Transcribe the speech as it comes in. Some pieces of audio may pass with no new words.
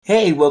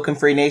Hey, Welcome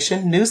Free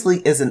Nation.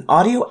 Newsly is an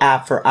audio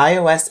app for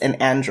iOS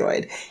and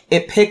Android.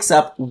 It picks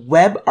up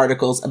web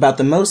articles about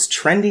the most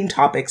trending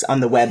topics on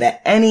the web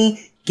at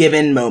any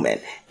given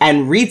moment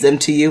and reads them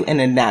to you in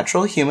a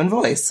natural human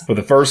voice. For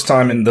the first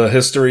time in the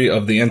history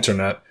of the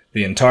internet,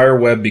 the entire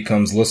web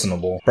becomes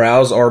listenable.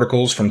 Browse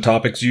articles from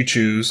topics you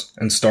choose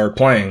and start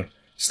playing.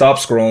 Stop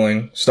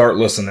scrolling, start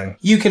listening.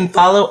 You can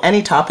follow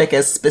any topic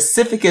as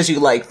specific as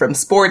you like, from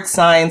sports,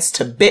 science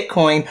to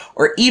Bitcoin,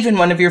 or even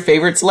one of your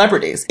favorite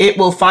celebrities. It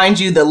will find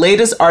you the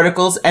latest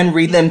articles and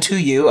read them to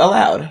you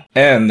aloud.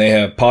 And they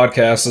have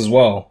podcasts as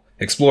well.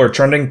 Explore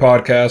trending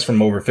podcasts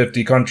from over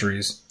 50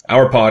 countries.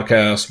 Our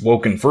podcast,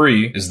 Woken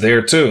Free, is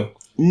there too.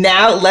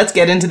 Now let's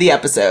get into the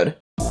episode.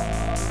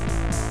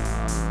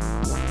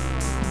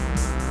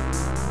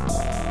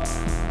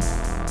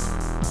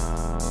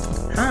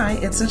 Hi,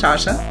 it's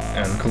Natasha.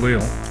 And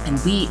Khalil.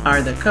 And we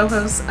are the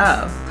co-hosts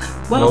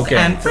of Woke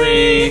and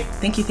Free.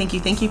 Thank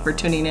you for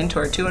tuning in to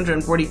our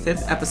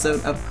 245th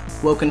episode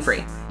of Woken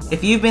Free.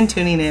 If you've been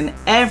tuning in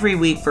every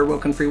week for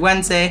Woken Free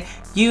Wednesday,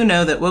 you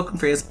know that Woken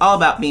Free is all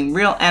about being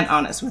real and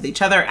honest with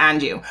each other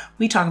and you.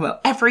 We talk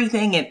about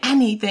everything and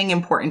anything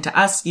important to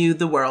us, you,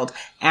 the world,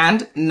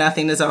 and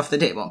nothing is off the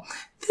table.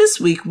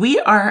 This week, we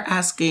are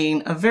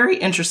asking a very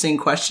interesting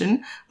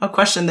question, a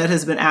question that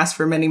has been asked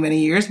for many, many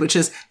years, which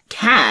is,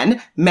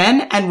 can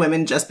men and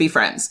women just be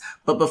friends?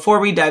 But before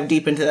we dive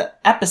deep into the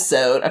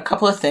episode, a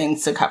couple of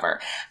things to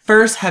cover.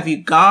 First, have you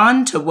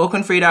gone to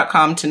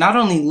wokenfree.com to not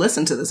only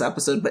listen to this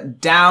episode,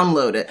 but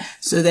download it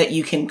so that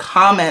you can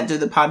comment through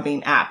the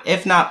Podbean app?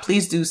 If not,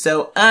 please do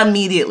so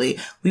immediately.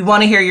 We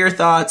want to hear your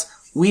thoughts.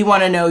 We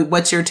want to know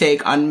what's your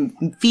take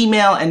on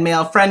female and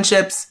male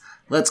friendships.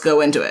 Let's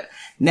go into it.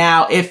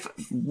 Now, if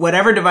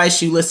whatever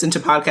device you listen to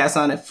podcasts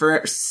on, if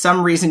for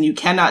some reason you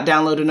cannot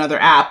download another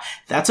app,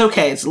 that's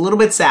okay. It's a little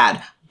bit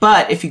sad.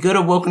 But if you go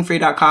to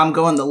wokenfree.com,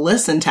 go on the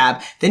listen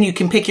tab, then you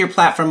can pick your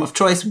platform of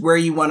choice where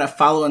you want to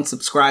follow and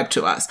subscribe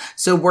to us.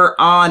 So we're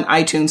on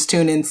iTunes,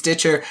 TuneIn,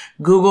 Stitcher,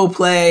 Google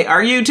Play,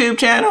 our YouTube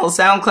channel,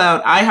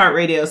 SoundCloud,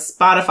 iHeartRadio,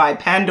 Spotify,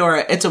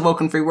 Pandora. It's a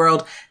Woken Free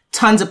world.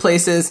 Tons of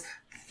places.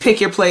 Pick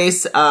your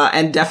place,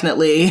 and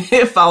definitely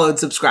follow and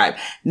subscribe.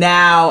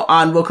 Now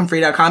on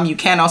wokenfree.com, you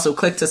can also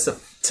click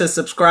to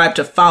subscribe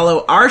to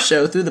follow our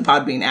show through the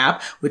Podbean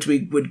app, which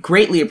we would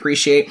greatly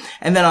appreciate.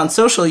 And then on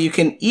social, you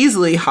can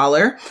easily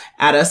holler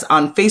at us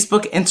on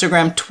Facebook,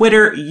 Instagram,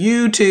 Twitter,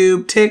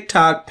 YouTube,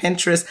 TikTok,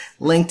 Pinterest,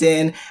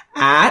 LinkedIn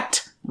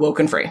at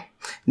Woken Free.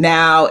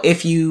 Now,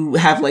 if you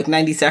have like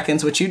 90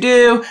 seconds, which you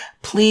do,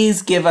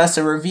 please give us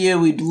a review.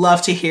 We'd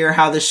love to hear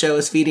how the show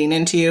is feeding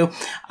into you.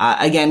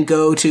 Again,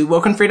 go to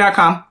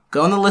wokenfree.com,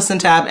 go on the listen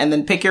tab, and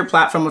then pick your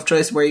platform of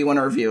choice where you want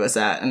to review us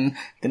at. And I'm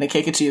going to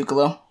kick it to you,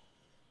 Khalil.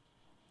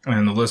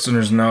 And the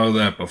listeners know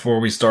that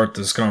before we start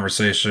this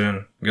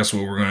conversation, guess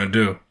what we're going to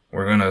do?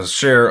 We're going to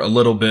share a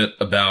little bit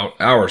about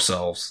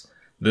ourselves.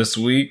 This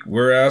week,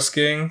 we're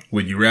asking,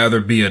 would you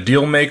rather be a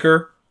deal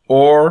maker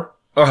or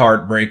a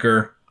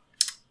heartbreaker?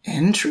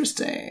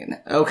 Interesting.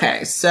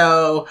 Okay.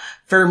 So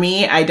for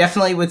me, I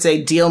definitely would say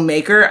deal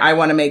maker. I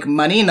want to make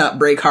money, not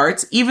break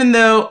hearts, even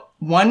though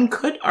one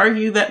could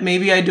argue that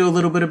maybe I do a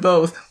little bit of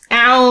both.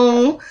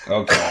 Ow.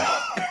 Okay.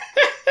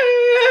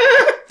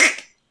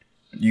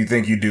 You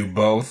think you do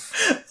both?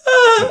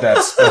 With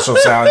that special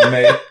sound you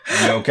made?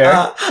 You okay?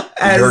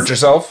 You hurt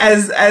yourself?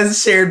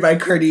 As shared by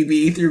Cardi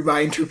B through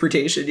my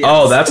interpretation. Yes.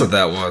 Oh, that's what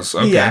that was.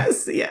 Okay.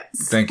 Yes.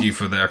 Thank you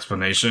for the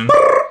explanation.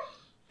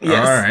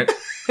 Yes. All right.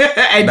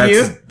 And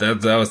you?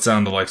 That would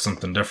sound like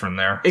something different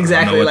there.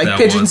 Exactly, like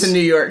pigeons in New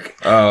York.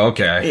 Oh,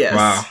 okay. Yes.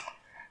 Wow.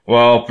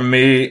 Well, for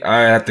me,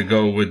 I have to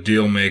go with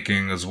deal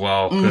making as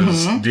well,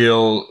 because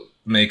deal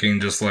making,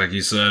 just like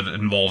you said,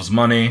 involves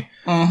money,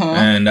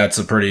 and that's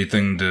a pretty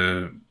thing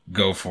to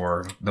go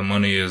for. The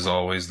money is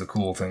always the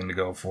cool thing to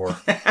go for.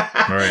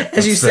 Right?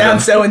 As you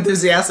sound so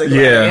enthusiastic.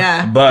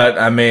 Yeah. But,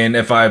 I mean,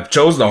 if I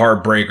chose the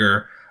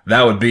heartbreaker,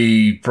 that would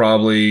be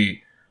probably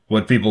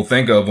what people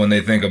think of when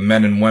they think of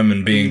men and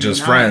women being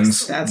just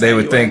friends. They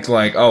would think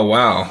like, oh,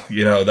 wow,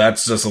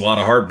 that's just a lot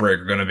of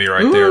heartbreak going to be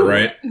right there,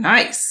 right?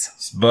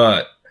 Nice.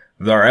 But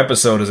our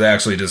episode is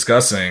actually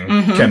discussing,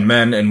 can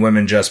men and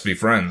women just be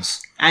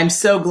friends? I'm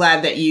so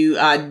glad that you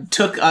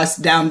took us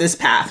down this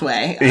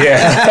pathway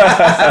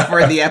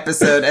for the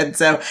episode. And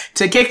so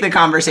to kick the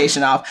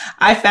conversation off,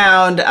 I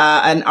found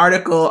an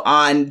article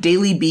on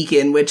Daily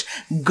Beacon, which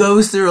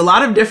goes through a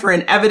lot of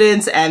different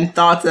evidence and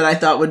thoughts that I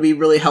thought would be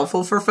really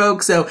helpful for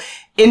folks. So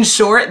in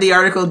short, the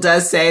article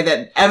does say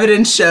that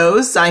evidence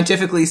shows,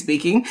 scientifically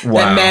speaking,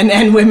 that men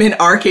and women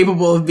are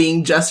capable of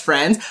being just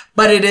friends,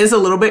 but it is a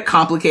little bit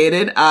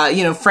complicated.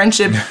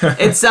 Friendship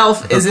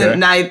itself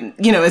isn't,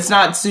 it's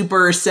not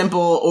super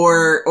simple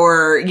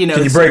or Can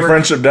you break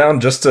friendship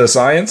down just to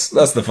science?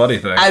 That's the funny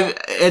thing.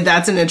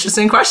 That's an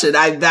interesting question.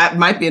 That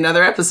might be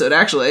another episode,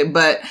 actually,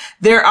 but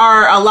there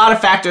are a lot of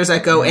factors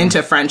that go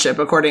into friendship,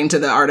 according to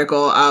the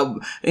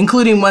article,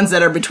 including ones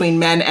that are between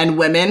men and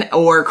women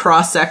or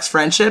cross-sex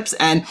friendships.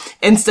 And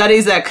in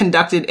studies that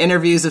conducted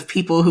interviews of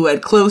people who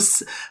had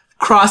close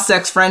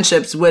cross-sex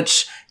friendships,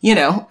 which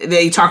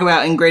they talk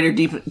about in greater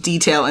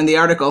detail in the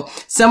article.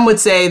 Some would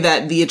say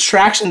that the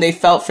attraction they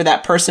felt for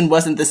that person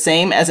wasn't the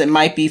same as it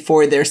might be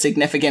for their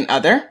significant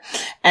other.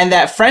 And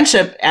that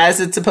friendship, as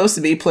it's supposed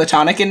to be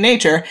platonic in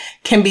nature,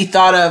 can be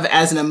thought of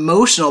as an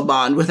emotional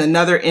bond with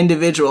another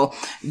individual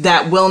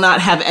that will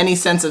not have any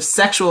sense of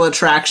sexual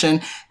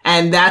attraction.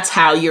 And that's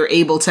how you're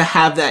able to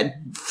have that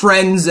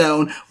friend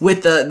zone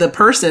with the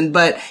person.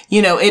 But,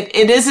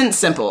 it isn't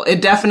simple.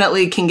 It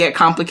definitely can get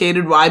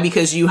complicated. Why?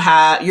 Because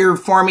you're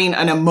forming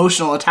an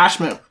emotional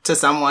attachment to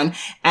someone.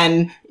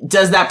 And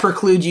does that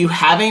preclude you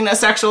having a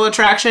sexual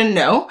attraction?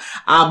 No.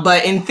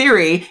 But in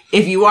theory,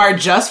 if you are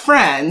just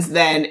friends,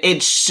 then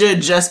it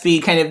should just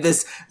be kind of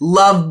this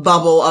love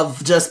bubble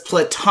of just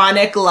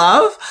platonic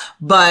love.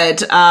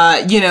 But,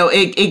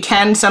 it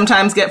can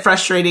sometimes get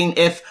frustrating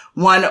if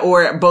one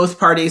or both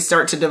parties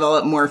start to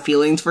develop more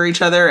feelings for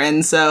each other.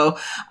 And so,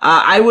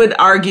 I would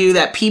argue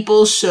that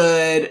people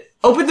should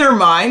open their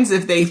minds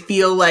if they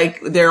feel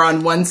like they're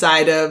on one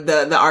side of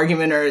the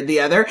argument or the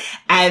other.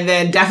 And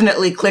then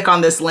definitely click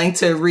on this link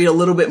to read a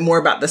little bit more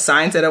about the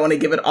science. I don't want to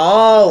give it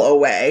all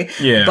away.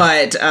 Yeah.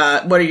 But,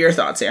 what are your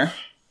thoughts here?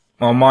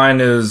 Well,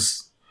 mine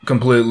is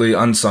completely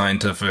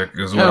unscientific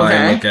is what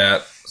I look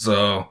at.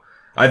 So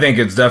I think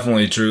it's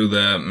definitely true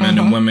that men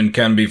and women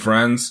can be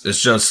friends.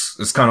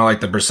 It's kind of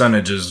like the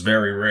percentage is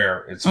very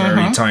rare. It's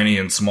very tiny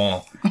and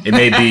small. It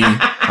may be,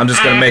 I'm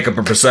just going to make up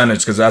a percentage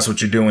because that's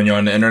what you do when you're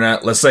on the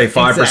internet. Let's say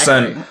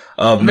 5%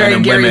 of men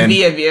and women. Very Gary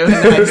Vee of you.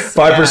 Nice.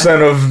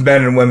 5% of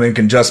men and women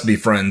can just be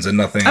friends and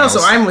nothing else. Oh,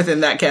 so I'm within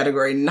that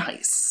category.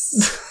 Nice.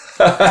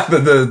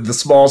 the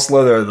small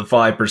slither of the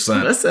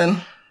 5%.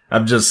 Listen.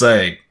 I'm just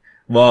saying.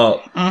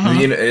 Well,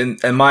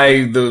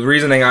 the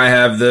reasoning I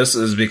have this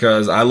is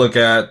because I look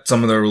at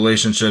some of the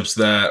relationships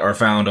that are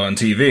found on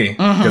TV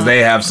because they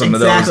have some of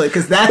those. Exactly,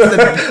 because that's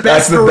the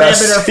best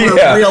parameter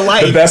for real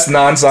life. The best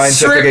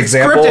non-scientific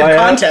example I have.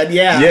 Content,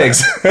 yeah. Yeah,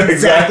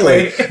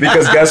 exactly.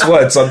 Because guess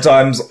what?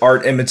 Sometimes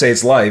art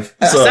imitates life.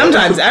 So.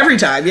 Sometimes, every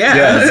time, yeah.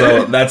 Yeah,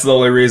 so that's the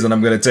only reason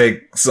I'm going to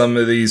take some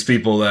of these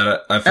people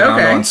that I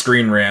found on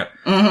Screen Rant.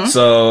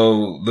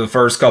 So the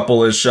first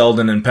couple is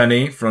Sheldon and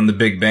Penny from The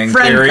Big Bang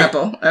Theory. Friend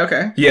couple, okay.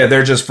 Yeah,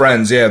 they're just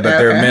friends, but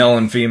they're male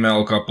and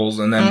female couples.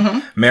 And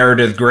then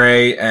Meredith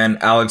Grey and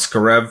Alex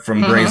Karev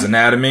from Grey's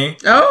Anatomy.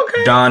 Oh,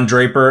 okay. Don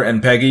Draper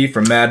and Peggy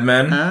from Mad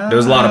Men. There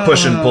was a lot of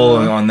push and pull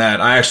on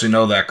that. I actually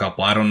know that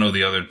couple. I don't know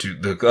the other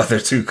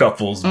two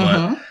couples,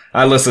 but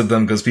I listed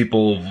them because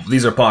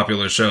these are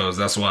popular shows.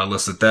 That's why I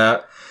listed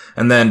that.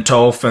 And then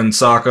Toph and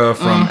Sokka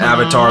from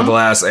Avatar: The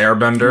Last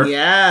Airbender.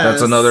 Yes.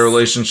 That's another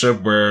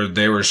relationship where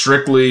they were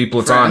strictly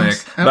platonic.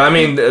 Okay. But I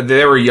mean,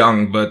 they were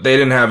young, but they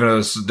didn't have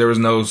there was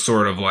no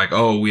sort of like,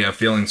 oh, we have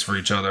feelings for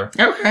each other.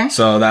 Okay.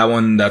 So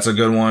that's a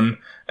good one.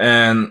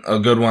 And a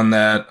good one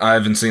that I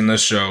haven't seen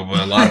this show,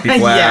 but a lot of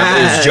people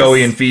have, is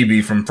Joey and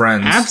Phoebe from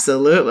Friends.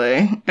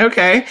 Absolutely.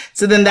 Okay.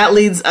 So then that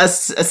leads us,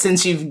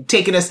 since you've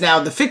taken us now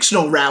the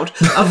fictional route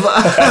of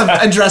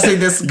addressing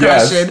this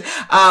question,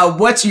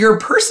 what's your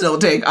personal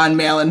take on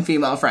male and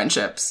female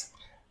friendships?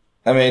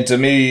 I mean, to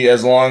me,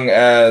 as long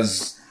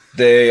as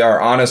they are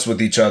honest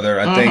with each other,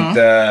 I think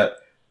that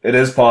it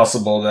is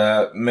possible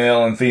that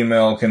male and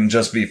female can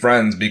just be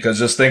friends, because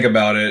just think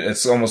about it.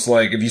 It's almost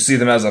like if you see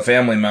them as a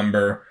family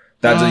member,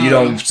 you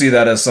don't see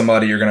that as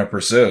somebody you're going to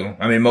pursue.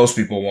 I mean, most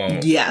people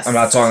won't. Yes. I'm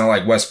not talking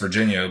like West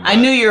Virginia. I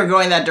knew you were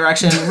going that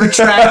direction.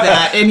 Retract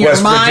that in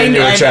your mind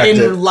and in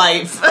your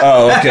life.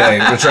 Oh, okay.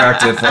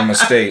 Retract it from a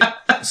state.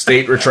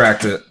 State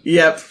retract it.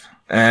 Yep.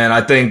 And I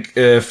think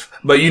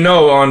but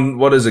on,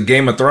 what is it,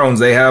 Game of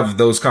Thrones, they have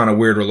those kind of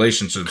weird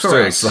relationships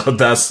too. So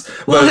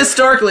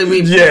historically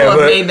people have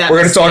made that we're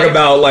going to talk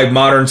about like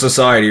modern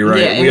society, right?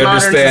 Yeah, we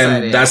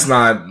understand that's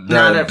not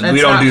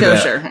we don't do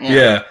kosher. that.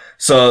 Yeah.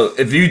 So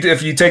if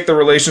you take the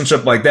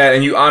relationship like that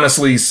and you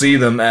honestly see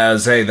them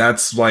as, hey,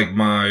 that's like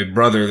my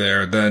brother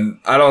there, then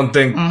I don't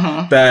think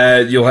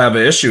that you'll have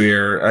an issue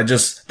here. I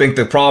just think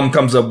the problem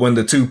comes up when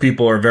the two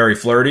people are very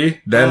flirty.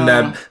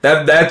 Then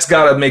that's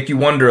got to make you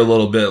wonder a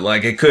little bit.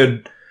 Like, it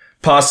could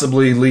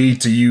possibly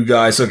lead to you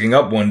guys hooking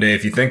up one day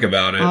if you think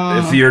about it.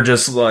 If you're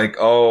just like,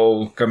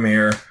 oh, come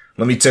here,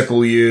 let me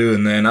tickle you,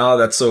 and then, oh,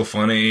 that's so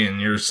funny, and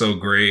you're so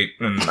great,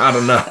 and I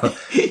don't know,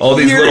 all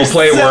these little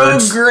play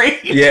words.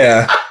 Great.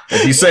 Yeah.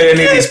 If you say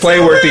any of these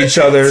play words to each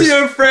other,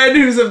 to a friend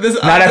who's of this,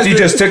 not after you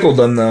just tickled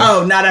them, though.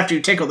 Oh, not after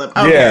you tickled them.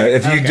 Okay. Yeah,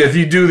 if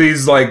you do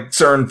these like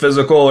certain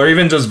physical or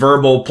even just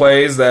verbal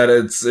plays that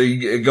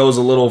it goes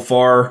a little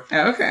far.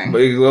 Okay.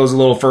 It goes a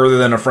little further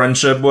than a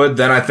friendship would.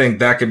 Then I think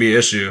that could be an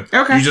issue.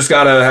 Okay. You just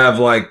gotta have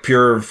like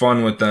pure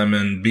fun with them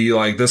and be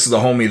like, this is a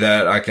homie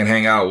that I can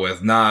hang out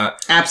with,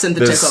 not absent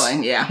the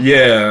tickling. Yeah.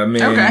 Yeah, I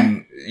mean.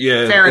 Okay.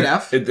 Yeah, fair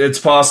enough. It's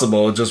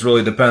possible. It just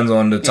really depends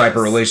on the type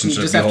of relationship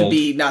you just have to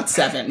be not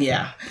 7.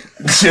 Yeah.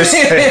 Just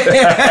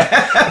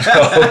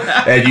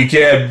and you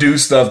can't do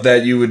stuff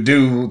that you would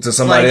do to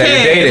somebody like, that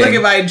hey, you're dating. look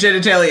at my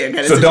genitalia. Kind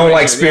of so don't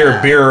like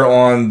spill beer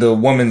on the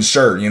woman's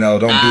shirt. You know,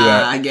 don't do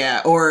that.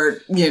 Yeah, or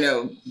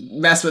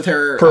mess with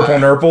her purple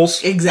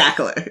nurples.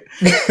 Exactly.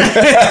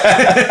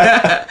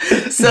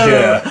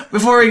 So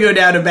before we go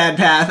down a bad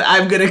path,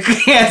 I'm gonna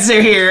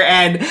answer here,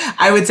 and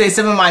I would say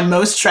some of my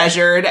most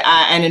treasured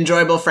and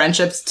enjoyable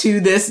friendships to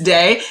this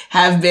day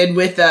have been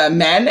with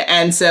men,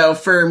 and so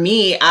for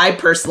me, I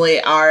personally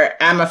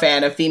am a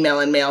fan of female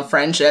and male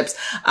friendships,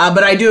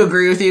 but I do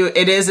agree with you.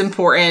 It is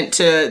important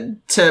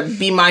to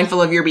be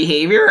mindful of your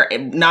behavior,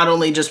 not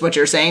only just what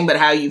you're saying, but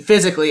how you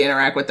physically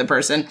interact with the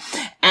person.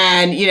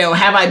 And,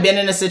 have I been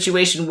in a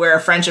situation where a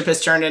friendship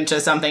has turned into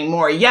something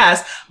more?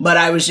 Yes, but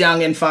I was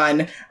young and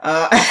fun,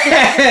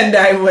 and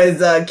I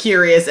was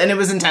curious, and it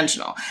was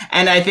intentional.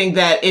 And I think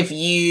that if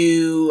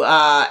you,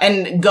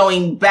 and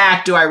going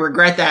back, do I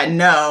regret that?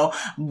 No,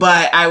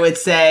 but I would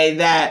say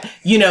that,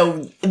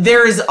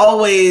 there is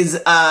always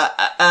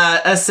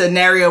a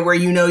scenario where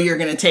you're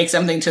going to take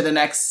something to the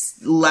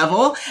next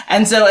level.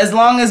 And so as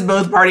long as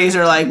both parties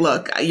are like,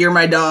 look, you're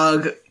my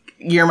dog,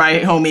 you're my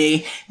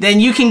homie, then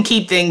you can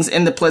keep things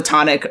in the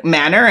platonic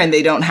manner and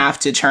they don't have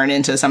to turn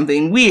into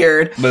something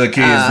weird. But the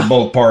key is the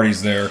both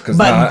parties there, because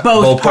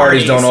both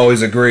parties don't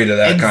always agree to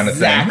that kind of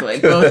thing. Exactly.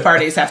 Both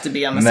parties have to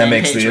be on the same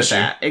page with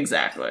that.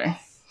 Exactly.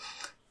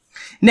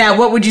 Now,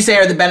 what would you say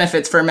are the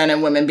benefits for men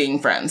and women being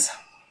friends?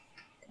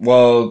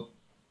 Well,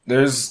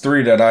 there's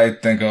 3 that I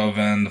think of,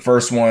 and the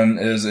first one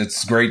is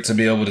it's great to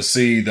be able to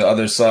see the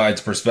other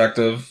side's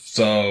perspective.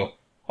 So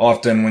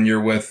often when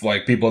you're with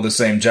like people of the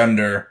same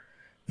gender,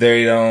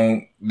 they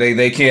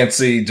can't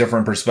see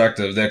different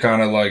perspectives. They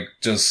kind of like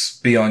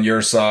just be on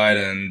your side,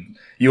 and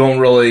you won't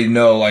really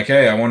know like,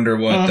 hey, I wonder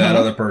what that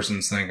other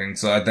person's thinking.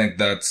 So I think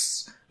that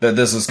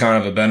this is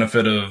kind of a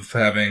benefit of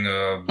having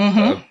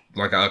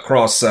a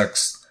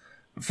cross-sex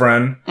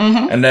friend.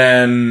 And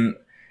then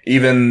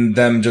even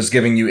them just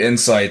giving you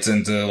insights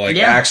into like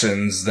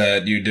actions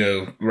that you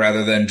do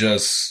rather than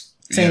just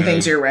seeing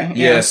things your way.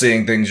 Yeah,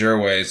 seeing things your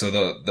way. So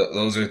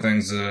those are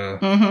things,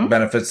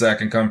 benefits that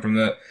can come from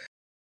that.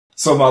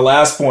 So my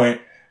last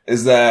point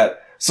is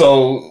that,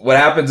 so what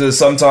happens is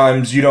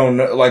sometimes you don't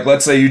know, like,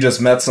 let's say you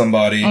just met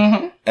somebody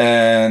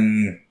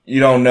and you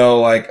don't know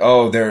like,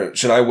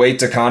 should I wait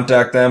to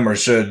contact them or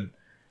should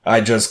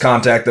I just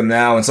contact them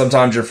now? And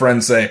sometimes your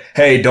friends say,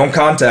 hey, don't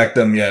contact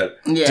them yet.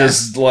 Yeah.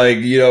 Just like,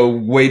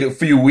 wait a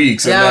few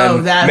weeks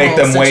and then make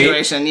them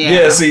wait.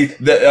 Yeah, see,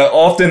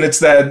 often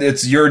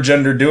it's your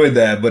gender doing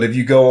that. But if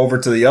you go over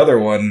to the other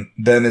one,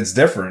 then it's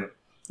different.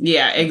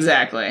 Yeah,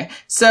 exactly.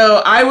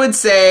 So I would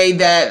say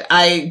that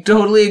I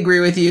totally agree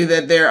with you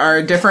that there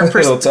are different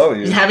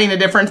having a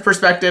different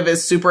perspective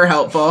is super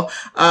helpful.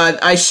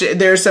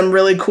 There's some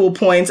really cool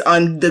points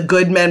on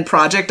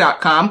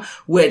thegoodmenproject.com,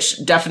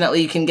 which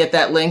definitely you can get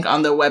that link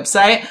on the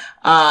website.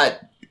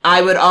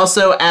 I would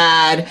also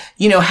add,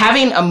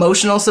 having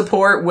emotional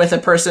support with a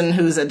person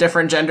who's a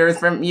different gender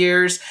from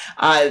yours,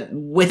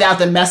 without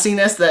the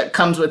messiness that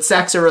comes with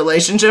sex or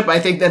relationship.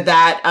 I think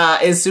that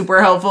is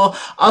super helpful.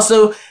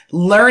 Also,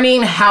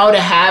 learning how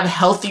to have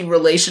healthy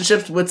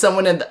relationships with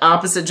someone in the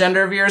opposite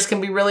gender of yours can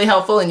be really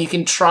helpful, and you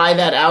can try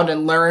that out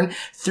and learn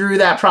through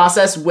that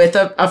process with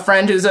a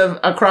friend who's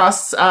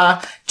across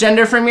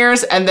gender from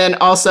yours. And then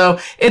also,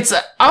 it's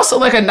also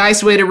like a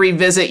nice way to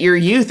revisit your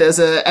youth as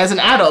an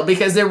adult,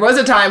 because there was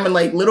a time when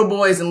like little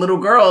boys and little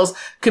girls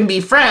can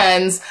be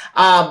friends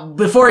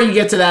before you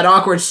get to that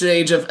awkward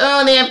stage of,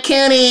 they have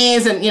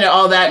cooties and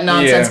all that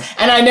nonsense. Yeah.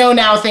 And I know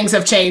now things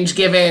have changed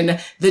given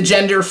the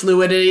gender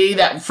fluidity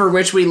that for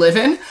which we live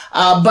in.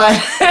 But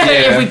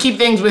if we keep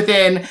things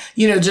within,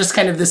 just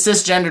kind of the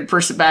cisgendered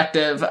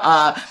perspective,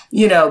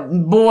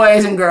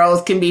 boys and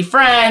girls can be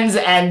friends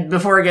and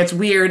before it gets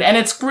weird. And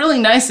it's really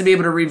nice to be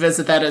able to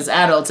revisit that as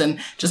adults and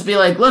just be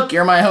like, look,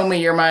 you're my homie,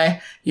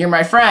 you're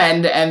my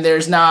friend. And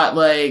there's not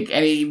like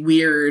any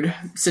weird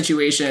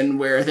situation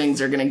where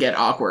things are going to get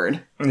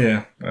awkward.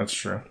 Yeah, that's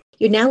true.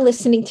 You're now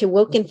listening to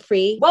Woke and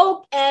Free.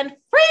 Woke and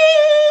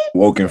Free!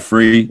 Woke and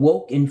Free.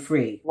 Woke and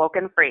Free. Woke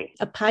and Free.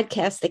 A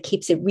podcast that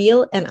keeps it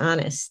real and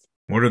honest.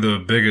 What are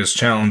the biggest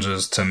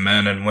challenges to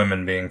men and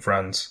women being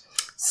friends?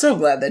 So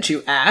glad that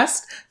you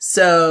asked.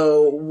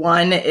 So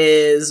one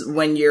is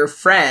when your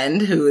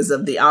friend, who is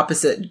of the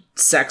opposite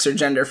sex or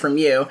gender from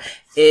you,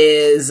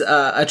 is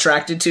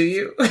attracted to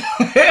you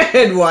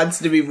and wants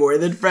to be more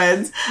than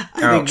friends.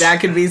 I think that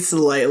could be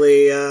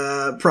slightly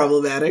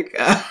problematic.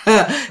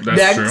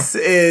 Next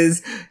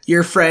is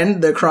your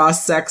friend, the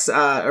cross-sex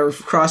or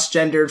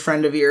cross-gendered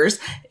friend of yours.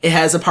 It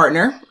has a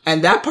partner,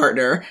 and that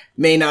partner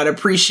may not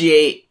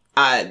appreciate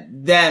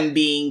them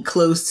being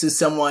close to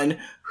someone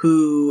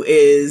who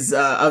is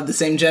of the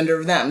same gender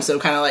of them. So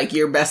kind of like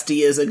your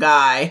bestie is a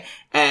guy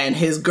and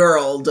his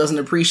girl doesn't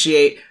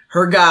appreciate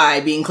her guy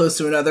being close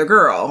to another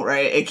girl,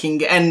 right? It can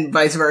get, and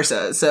vice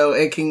versa. So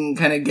it can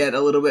kind of get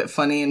a little bit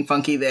funny and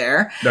funky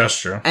there. That's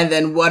true. And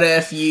then what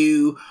if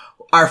you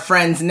are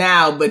friends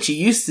now, but you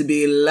used to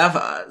be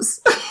lovers.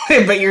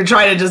 But you're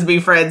trying to just be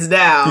friends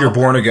now. You're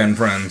born again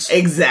friends.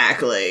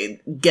 Exactly.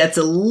 Gets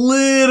a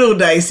little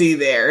dicey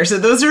there. So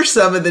those are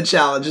some of the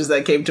challenges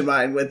that came to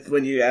mind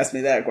when you asked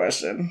me that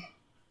question.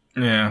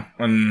 Yeah.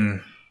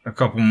 And a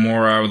couple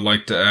more I would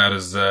like to add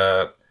is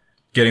that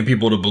getting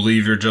people to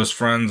believe you're just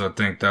friends, I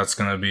think that's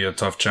going to be a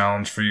tough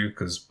challenge for you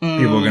because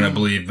people are going to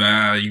believe,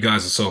 you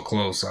guys are so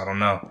close. I don't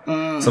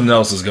know. Something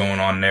else is going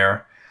on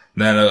there.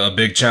 Then a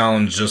big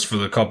challenge just for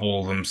the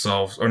couple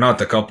themselves, or not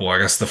the couple, I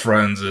guess the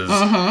friends, is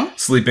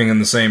sleeping in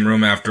the same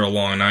room after a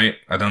long night.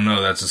 I don't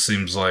know. That just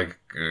seems like,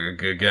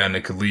 again,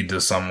 it could lead to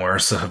somewhere.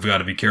 So I've got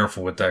to be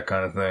careful with that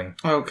kind of thing.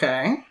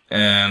 Okay.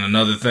 And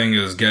another thing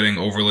is getting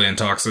overly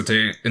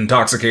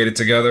intoxicated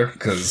together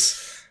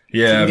because...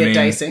 Yeah, get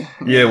dicey.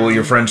 Yeah, will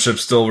your friendship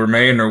still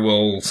remain or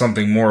will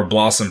something more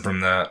blossom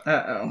from that?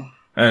 Uh-oh.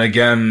 And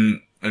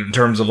again, in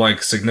terms of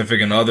like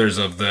significant others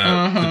of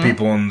that, the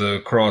people in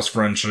the cross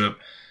friendship,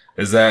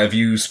 is that if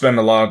you spend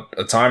a lot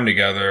of time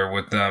together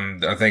with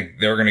them, I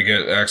think they're going to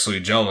get actually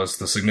jealous,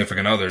 the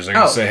significant others. They're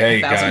going to say,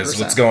 hey, 1,000%. guys,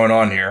 what's going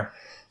on here?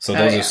 So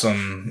those are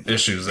some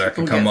issues that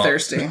can come up.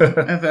 Thirsty.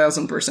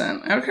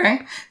 1,000%. Okay.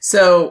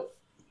 So...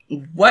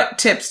 what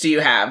tips do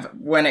you have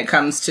when it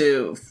comes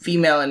to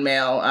female and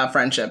male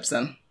friendships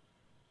then?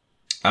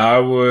 I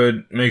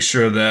would make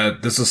sure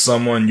that this is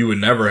someone you would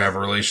never have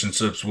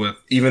relationships with,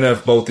 even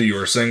if both of you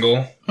are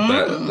single.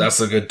 That's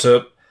a good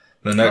tip.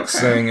 The next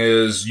thing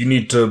is you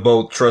need to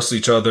both trust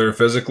each other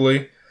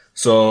physically.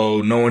 So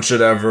no one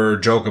should ever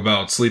joke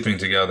about sleeping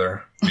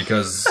together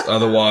because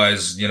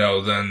otherwise,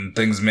 then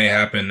things may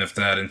happen if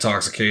that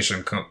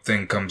intoxication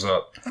thing comes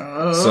up.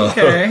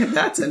 Okay,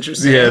 that's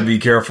interesting. Yeah, be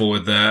careful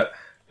with that.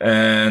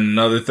 And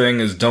another thing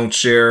is don't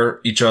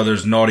share each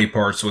other's naughty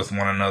parts with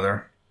one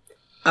another.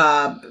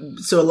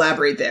 So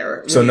elaborate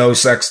there. So no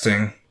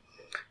sexting.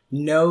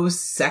 No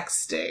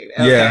sexting.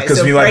 Okay, yeah, because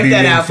so you might be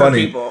being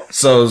funny. People.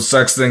 So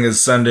sexting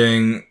is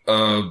sending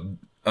an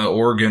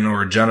organ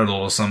or a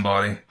genital to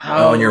somebody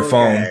on your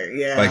phone.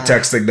 Yeah. Like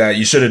texting that.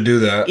 You shouldn't do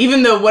that.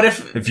 Even though, what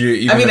if... I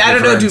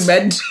don't know, do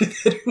men do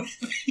that?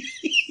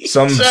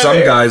 Some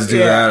guys do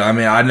that. I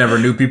mean, I never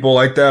knew people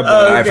like that,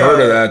 but I've heard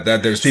of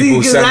that there's people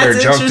who send their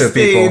junk to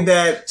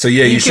people. So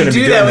yeah, you shouldn't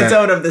be doing that. You can do that with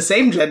someone of the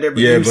same gender,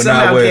 but you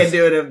somehow can't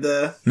do it of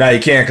the... No, you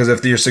can't, because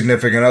if your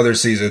significant other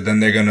sees it,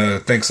 then they're going to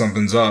think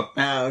something's up.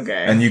 Oh,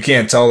 okay. And you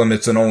can't tell them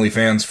it's an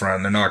OnlyFans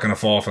friend. They're not going to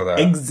fall for that.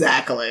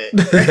 Exactly.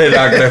 They're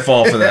not going to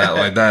fall for that.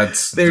 Like,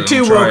 that's... They're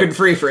too woke and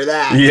free for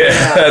that.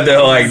 Yeah,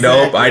 they're like,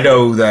 nope, I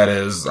know who that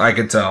is. I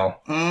could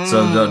tell.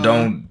 So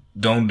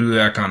don't do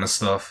that kind of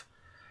stuff.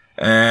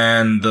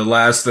 And the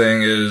last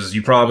thing is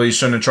you probably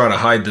shouldn't try to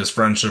hide this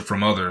friendship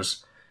from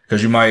others.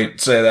 Because you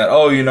might say that,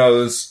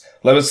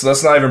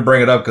 let's not even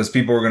bring it up because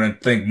people are going to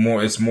think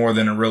it's more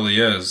than it really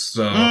is.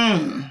 So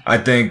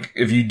I think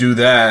if you do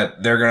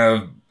that, they're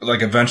going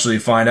to eventually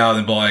find out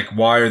and be like,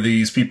 why are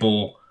these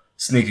people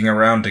sneaking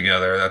around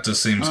together? That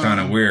just seems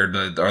kind of weird.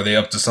 Are they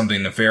up to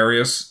something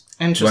nefarious?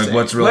 Interesting. Like,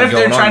 what's really what if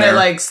going they're trying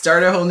on to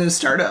start a whole new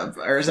startup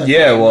or something?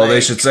 Yeah, well,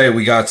 they should say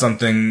we got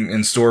something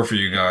in store for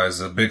you guys,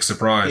 a big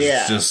surprise.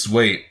 Yeah. Just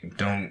wait,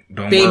 don't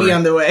baby worry.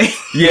 On the way.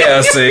 Yeah,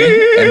 see,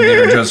 and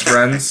they're just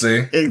friends.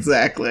 See,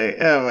 exactly.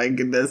 Oh my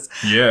goodness.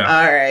 Yeah.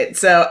 All right,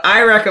 so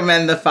I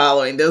recommend the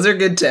following. Those are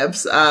good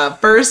tips.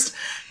 First,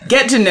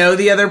 get to know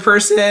the other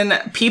person.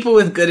 People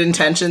with good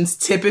intentions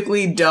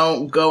typically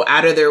don't go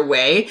out of their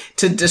way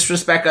to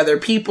disrespect other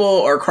people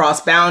or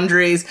cross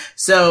boundaries.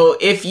 So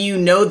if you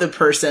know the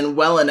person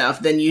well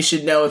enough, then you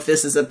should know if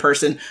this is a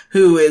person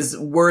who is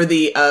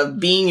worthy of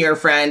being your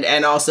friend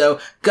and also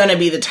gonna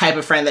be the type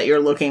of friend that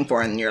you're looking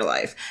for in your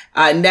life.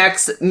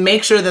 Next,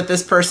 make sure that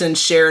this person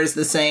shares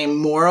the same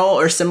moral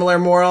or similar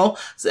moral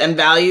and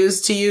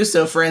values to you.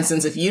 So for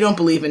instance, if you don't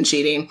believe in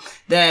cheating,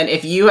 then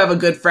if you have a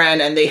good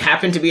friend and they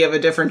happen to be of a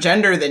different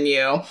gender than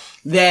you,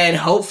 then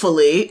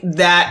hopefully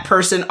that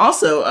person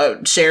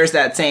also shares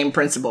that same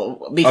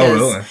principle.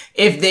 Because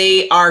if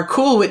they are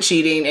cool with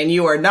cheating and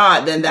you are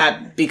not, then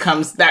that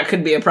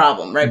could be a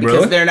problem, right?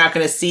 Because they're not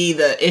going to see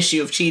the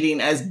issue of cheating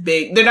as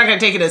big. They're not going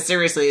to take it as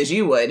seriously as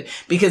you would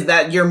because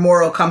that your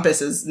moral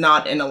compass is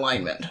not in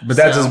alignment. But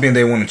that doesn't mean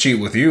they want to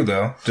cheat with you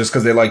though, just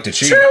because they like to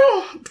cheat.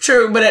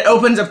 True, but it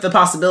opens up the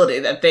possibility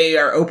that they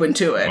are open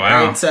to it,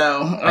 right?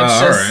 So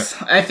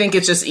it's I think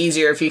it's just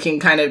easier if you can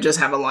kind of just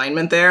have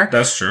alignment there.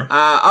 That's true.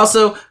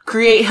 Also,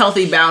 create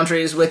healthy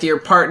boundaries with your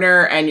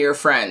partner and your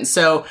friends.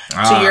 So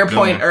to your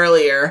point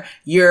earlier,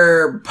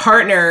 your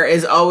partner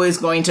is always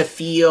going to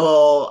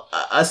feel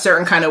a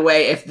certain kind of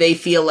way if they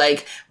feel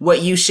like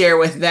what you share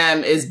with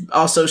them is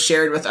also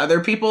shared with other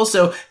people.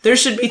 So there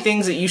should be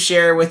things that you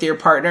share with your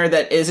partner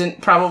that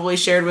isn't probably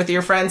shared with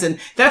your friends. And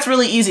that's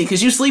really easy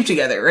because you sleep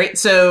together, right?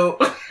 So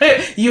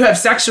you have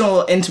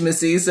sexual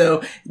intimacy.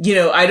 So,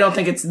 I don't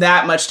think it's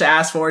that much to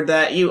ask for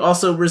that you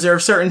also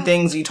reserve certain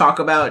things you talk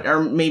about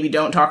or maybe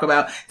don't talk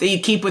about that you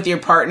keep with your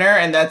partner,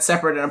 and that's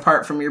separate and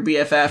apart from your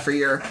BFF or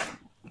your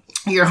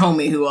your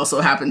homie who also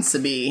happens to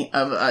be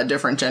of a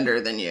different gender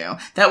than you.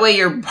 That way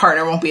your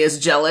partner won't be as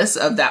jealous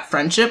of that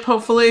friendship,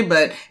 hopefully,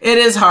 but it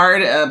is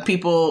hard.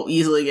 People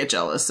easily get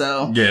jealous,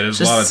 so. Yeah, there's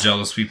a lot of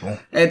jealous people.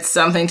 It's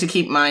something to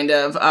keep mind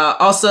of.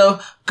 Also,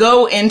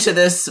 go into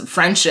this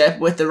friendship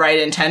with the right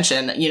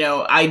intention. You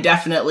know, I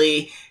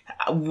definitely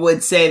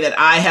would say that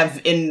I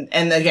have and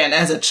again,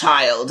 as a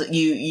child,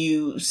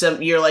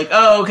 you're like,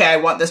 oh, okay, I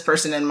want this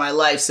person in my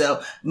life,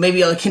 so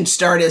maybe I can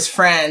start as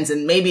friends,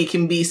 and maybe it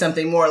can be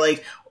something more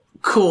like,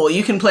 cool,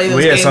 you can play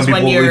those games some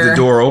people when you're... leave the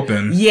door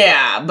open.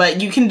 Yeah,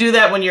 but you can do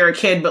that when you're a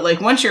kid, but like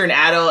once you're an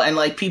adult and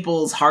like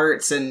people's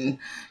hearts and,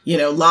 you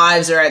know,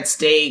 lives are at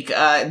stake,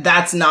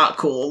 that's not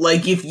cool.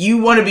 Like if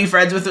you want to be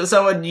friends with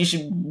someone, you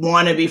should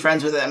want to be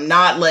friends with them,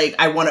 not like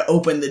I want to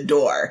open the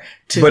door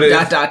to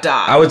dot.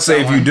 I would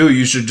say if you do,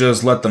 you should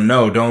just let them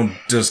know. Don't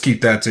just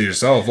keep that to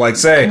yourself. Like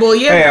say,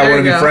 hey, I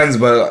want to be friends,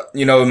 but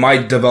you know, it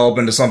might develop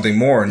into something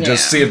more, and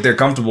just see if they're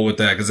comfortable with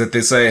that. Because if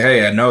they say,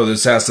 hey, I know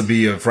this has to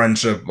be a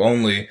friendship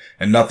only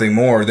and nothing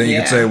more, then you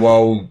can say,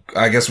 well,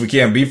 I guess we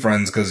can't be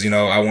friends because, you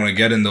know, I want to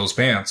get in those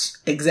pants.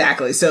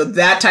 Exactly. So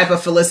that type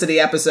of Felicity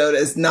episode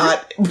is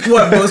not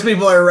what most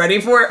people are ready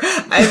for,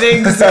 I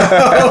think. So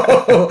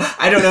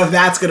I don't know if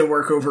that's going to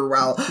go over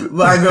well,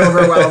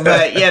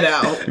 but you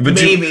know,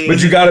 maybe.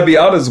 But you got to be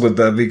honest with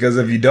them, because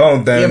if you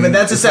don't, then but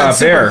that's sounds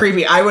super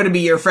creepy. I want to be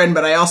your friend,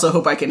 but I also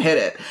hope I can hit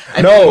it.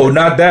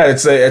 Not that.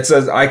 It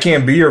says I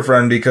can't be your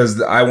friend because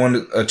I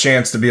want a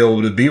chance to be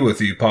able to be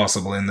with you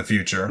possibly in the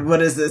future.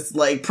 What is this,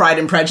 like Pride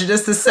and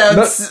Prejudice? This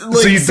sounds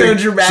so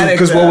dramatic.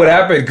 Because what would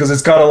happen? Because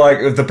it's kind of like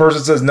if the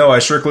person says, no, I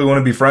strictly want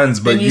to be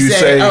friends, but you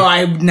say, oh,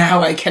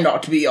 I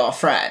cannot be your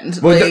friend.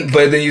 But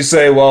then you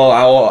say,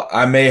 well,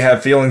 I may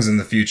have feelings in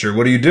the future.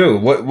 What do you do?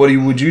 What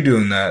would you do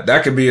in that?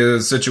 That could be a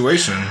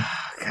situation.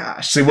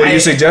 Gosh. See, what do you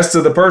suggest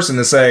to the person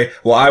to say,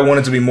 well, I want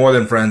it to be more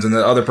than friends, and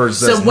the other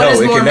person says, no,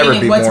 it can never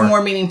be more. What's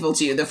more meaningful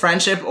to you, the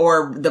friendship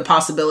or the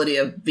possibility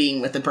of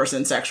being with the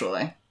person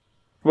sexually?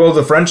 Well,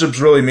 the friendship's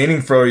really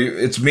meaningful for you.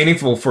 It's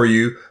meaningful for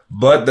you,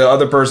 but the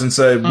other person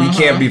said, we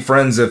can't be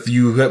friends if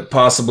you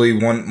possibly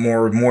want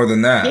more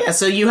than that. Yeah,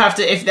 so you have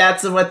to, if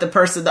that's what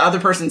the other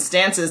person's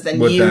stance is, then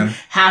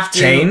have to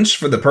change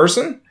for the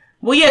person?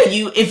 Well, yeah,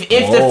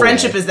 if the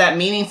friendship is that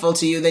meaningful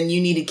to you, then you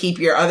need to keep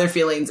your other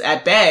feelings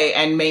at bay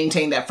and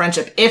maintain that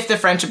friendship if the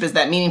friendship is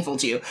that meaningful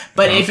to you.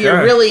 But if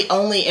you're really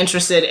only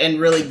interested in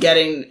really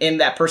getting in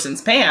that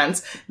person's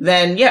pants,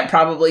 then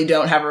probably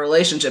don't have a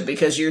relationship,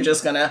 because you're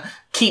just gonna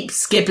keep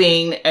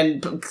skipping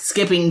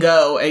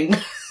go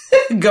and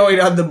going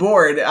on the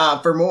board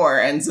for more,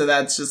 and so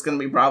that's just going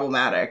to be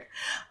problematic.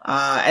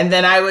 And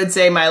then I would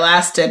say my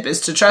last tip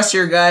is to trust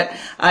your gut.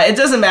 It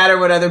doesn't matter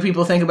what other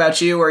people think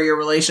about you or your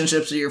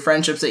relationships or your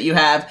friendships that you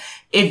have.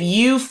 If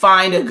you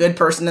find a good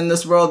person in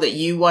this world that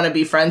you want to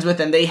be friends with,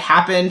 and they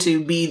happen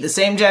to be the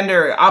same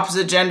gender or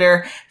opposite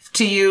gender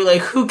to you,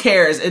 like, who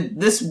cares? It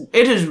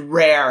is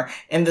rare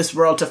in this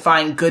world to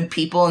find good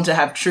people and to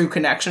have true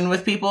connection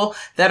with people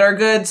that are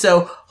good.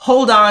 So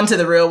hold on to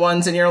the real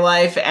ones in your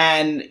life,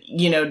 and,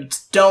 you know,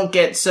 don't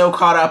get so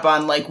caught up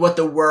on like what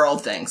the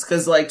world thinks.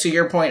 Cause like to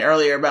your point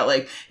earlier about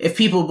like, if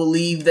people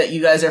believe that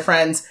you guys are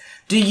friends,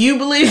 do you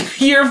believe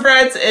you're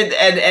friends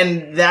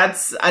and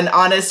that's an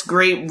honest,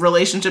 great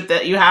relationship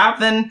that you have,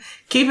 then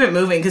keep it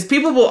moving, because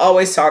people will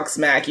always talk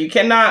smack. You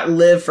cannot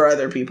live for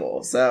other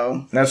people.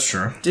 So that's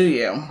true. Do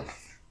you?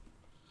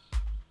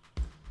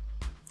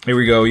 Here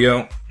we go,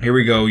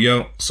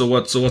 yo. So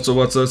what's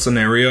a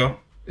scenario?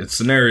 It's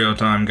scenario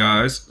time,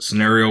 guys.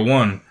 Scenario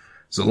 1.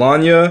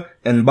 Zelanya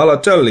and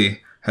Balotelli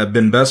have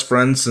been best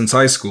friends since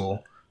high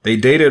school. They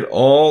dated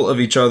all of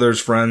each other's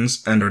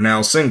friends and are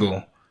now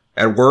single.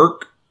 At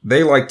work,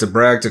 they like to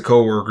brag to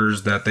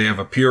coworkers that they have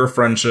a pure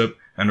friendship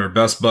and are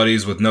best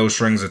buddies with no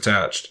strings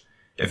attached.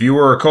 If you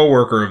were a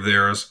coworker of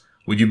theirs,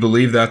 would you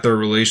believe that their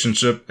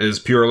relationship is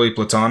purely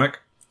platonic?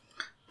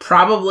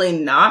 Probably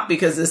not,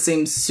 because this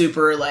seems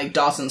super like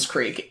Dawson's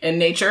Creek in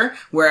nature,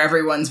 where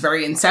everyone's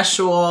very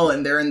incestual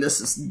and they're in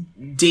this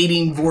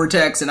dating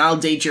vortex, and I'll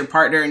date your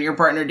partner and your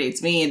partner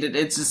dates me, and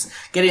it's just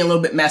getting a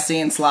little bit messy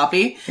and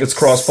sloppy. It's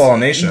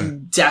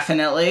cross-pollination.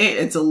 Definitely.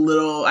 It's a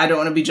little, I don't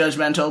want to be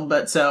judgmental,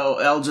 but so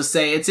I'll just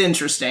say it's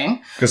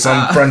interesting. Because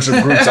some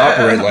friendship groups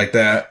operate like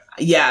that.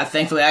 Yeah,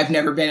 thankfully I've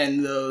never been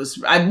in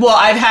those. I've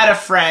had a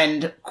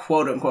friend,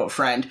 quote unquote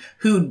friend,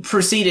 who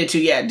proceeded to,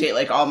 date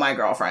like all my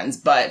girlfriends.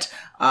 But,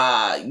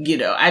 you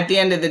know, at the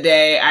end of the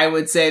day, I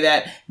would say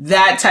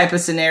that type of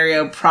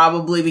scenario,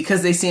 probably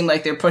because they seem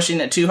like they're pushing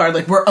it too hard.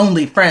 Like, we're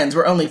only friends.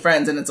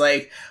 And it's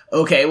like,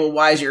 okay, well,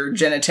 why is your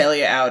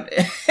genitalia out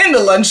in the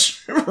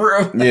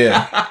lunchroom?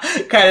 Yeah.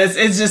 Kind of,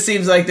 it just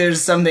seems like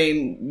there's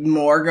something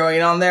more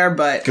going on there,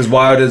 but. Because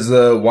why does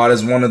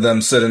one of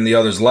them sit in the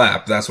other's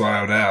lap? That's what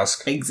I would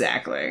ask.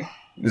 Exactly.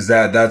 Is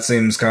that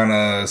seems kind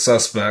of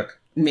suspect.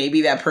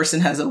 Maybe that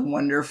person has a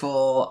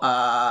wonderful,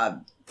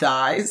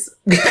 thighs.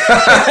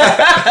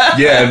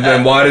 Yeah, and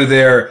then why do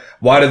the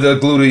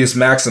gluteus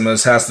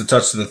maximus has to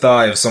touch the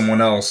thigh of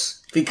someone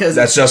else? Because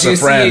that's just a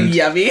friend. And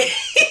yummy.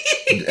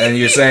 And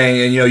you're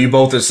saying, and you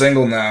both are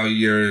single now.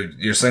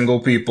 You're single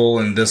people,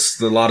 and a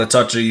lot of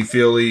touchy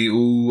feely,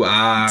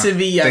 to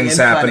be young things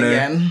and happening. Fun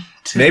again.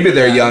 Maybe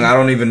they're young. I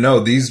don't even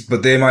know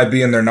but they might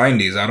be in their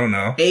 90s. I don't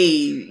know. Hey,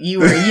 you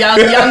were young.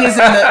 Young is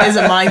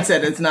a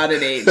mindset. It's not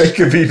an age. They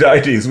could be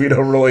 90s. We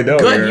don't really know.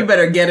 Good. Here. You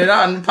better get it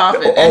on, pop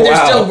it. And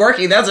they're still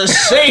working. That's a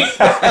shame.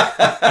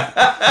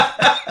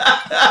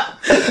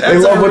 They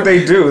love what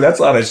they do.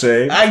 That's not a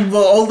shame.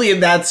 Only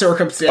in that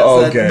circumstance.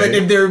 Okay. But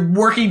if they're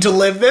working to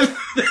live, then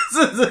this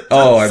is a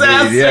disaster.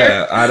 I mean,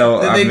 yeah.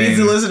 Then they need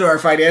to listen to our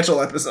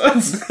financial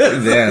episodes.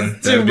 Then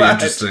that'd be much.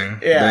 interesting.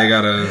 Yeah. They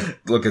gotta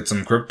look at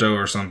some crypto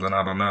or something.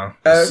 I don't know.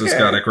 It's just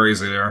kind of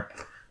crazy there.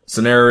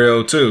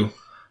 Scenario 2.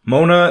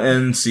 Mona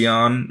and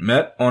Sion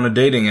met on a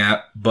dating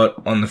app, but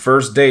on the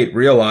first date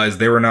realized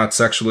they were not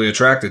sexually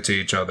attracted to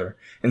each other.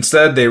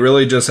 Instead, they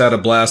really just had a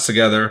blast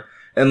together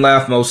and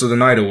laughed most of the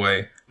night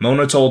away.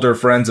 Mona told her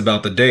friends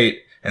about the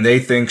date, and they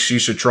think she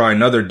should try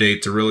another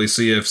date to really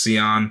see if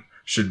Sion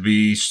should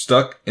be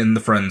stuck in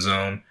the friend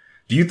zone.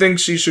 Do you think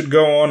she should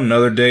go on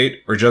another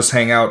date or just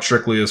hang out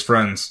strictly as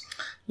friends?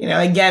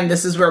 Again,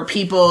 this is where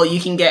you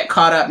can get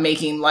caught up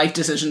making life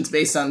decisions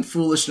based on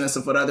foolishness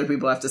of what other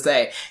people have to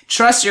say.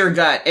 Trust your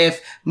gut.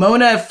 If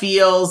Mona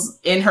feels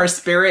in her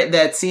spirit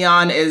that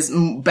Sion is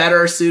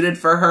better suited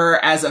for her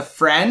as a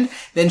friend,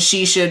 then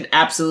she should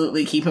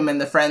absolutely keep him in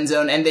the friend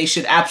zone, and they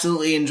should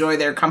absolutely enjoy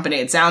their company.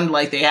 It sounded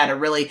like they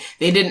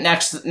didn't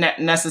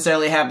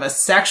necessarily have a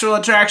sexual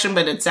attraction,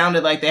 but it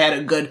sounded like they had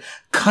a good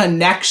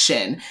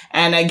connection.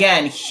 And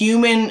again,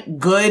 human,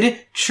 good,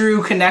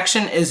 true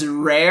connection is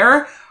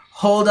rare.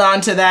 Hold on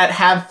to that,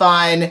 have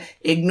fun,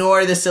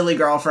 ignore the silly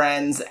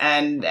girlfriends,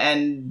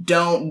 and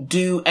don't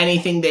do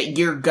anything that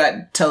your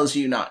gut tells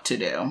you not to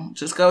do.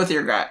 Just go with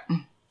your gut.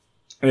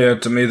 Yeah,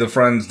 to me, the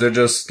friends, they're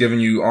just giving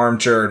you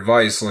armchair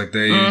advice. Like,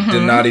 they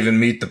did not even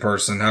meet the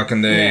person. How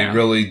can they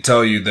really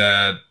tell you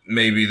that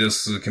maybe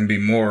this can be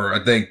more?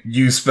 I think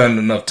you spend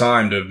enough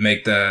time to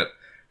make that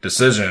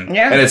decision.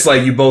 Yeah. And it's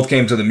like you both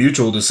came to the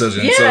mutual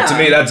decision. Yeah. So to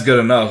me, that's good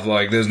enough.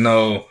 Like, there's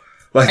no...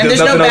 and there's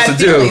no bad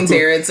feelings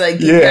here. It's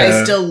like you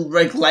guys still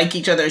like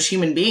each other as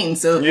human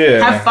beings. So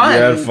have fun.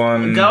 Have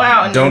fun. Go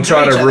out and don't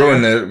try to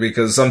ruin it,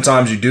 because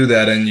sometimes you do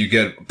that and you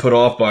get put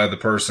off by the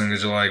person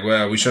because you're like,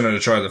 well, we shouldn't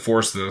have tried to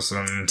force this,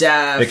 and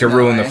it can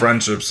ruin the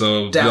friendship.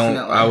 So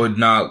I would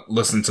not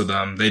listen to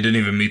them. They didn't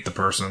even meet the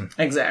person.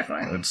 Exactly.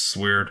 It's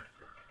weird.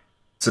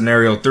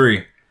 Scenario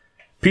 3.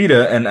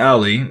 Peta and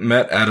Ali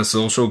met at a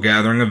social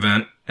gathering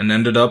event and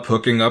ended up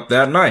hooking up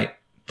that night.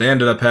 They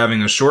ended up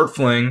having a short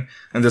fling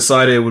and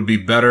decided it would be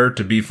better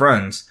to be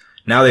friends.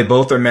 Now they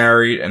both are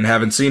married and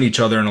haven't seen each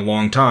other in a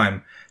long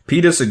time.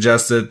 Peta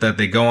suggested that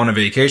they go on a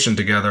vacation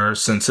together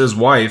since his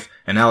wife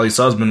and Allie's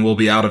husband will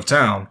be out of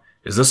town.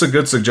 Is this a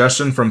good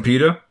suggestion from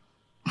Peta?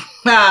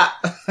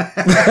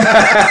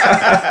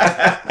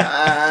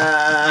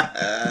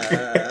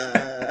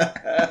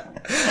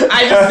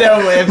 I just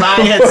know if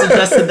I had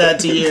suggested that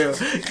to you,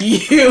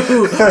 you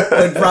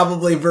would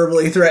probably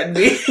verbally threaten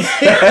me.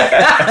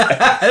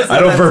 I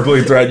don't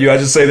verbally threaten you. I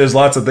just say there's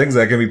lots of things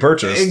that can be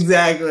purchased.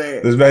 Exactly.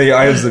 There's many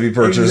items to be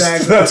purchased.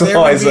 Exactly. That's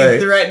all I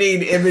say.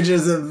 Threatening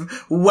images of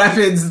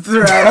weapons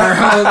throughout our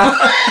home.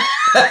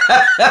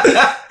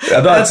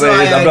 I'm not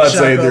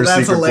saying there's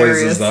secret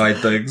places to hide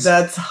things.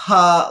 That's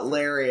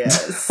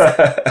hilarious.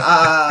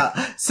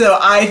 So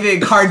I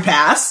think hard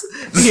pass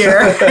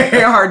here.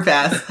 Hard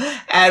pass.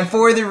 And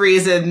for the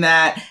reason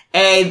that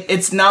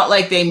it's not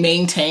like they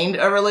maintained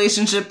a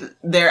relationship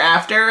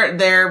thereafter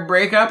their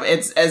breakup.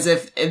 It's as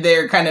if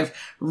they're kind of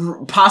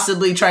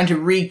possibly trying to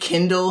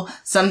rekindle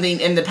something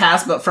in the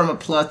past, but from a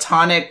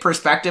platonic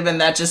perspective. And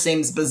that just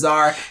seems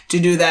bizarre to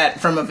do that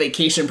from a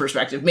vacation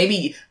perspective.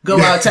 Maybe go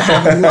out to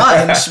have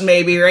lunch,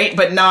 maybe, right?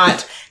 But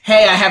not,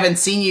 hey, I haven't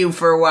seen you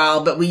for a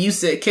while, but we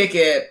used to kick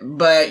it,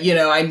 but,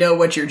 I know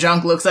what your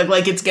junk looks like.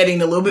 Like, it's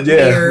getting a little bit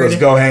weird.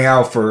 Let's go hang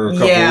out for a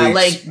couple weeks. Yeah,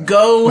 like,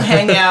 go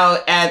hang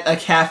out at a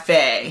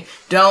cafe.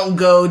 Don't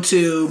go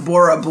to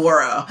Bora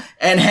Bora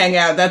and hang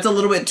out. That's a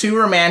little bit too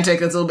romantic.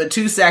 That's a little bit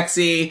too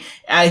sexy.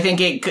 I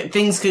think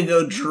things could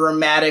go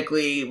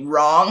dramatically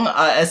wrong,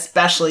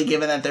 especially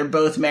given that they're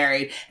both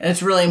married. And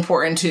it's really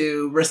important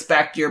to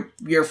respect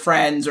your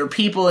friends or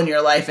people in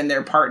your life and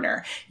their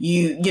partner.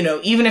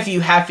 Even if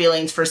you have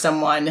feelings for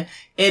someone,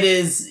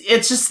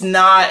 it's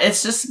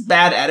just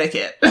bad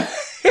etiquette.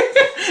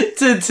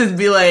 to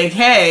be like,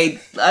 hey,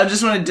 I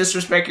just want to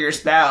disrespect your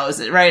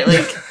spouse, right?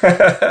 Like,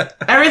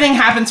 everything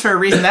happens for a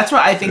reason. That's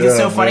what I think is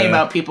so funny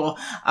about people,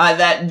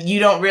 that you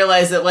don't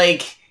realize that,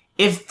 like,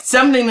 if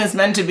something is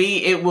meant to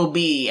be, it will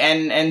be.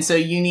 And so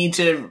you need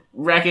to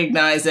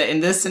recognize that in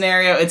this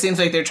scenario, it seems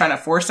like they're trying to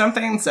force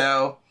something.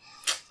 So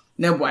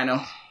no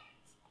bueno.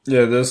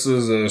 Yeah, this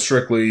is a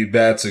strictly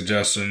bad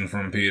suggestion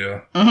from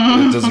Peta.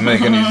 It doesn't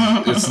make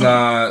it's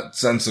not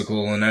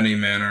sensical in any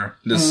manner.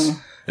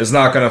 It's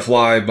not going to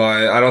fly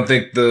by. I don't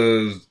think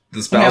the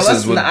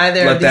spouses would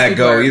let that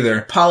go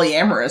either.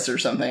 Polyamorous or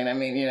something. I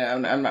mean,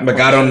 I'm not. Like,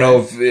 I don't know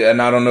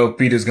if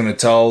Peter's going to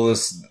tell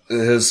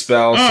his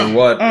spouse or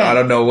what. I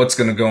don't know what's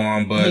going to go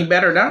on, but he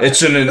better not. It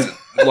shouldn't.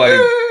 like,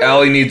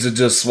 Allie needs to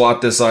just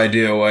swat this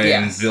idea away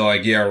and be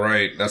like, yeah,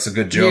 right, that's a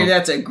good joke. Yeah,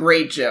 that's a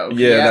great joke.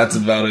 Yeah, that's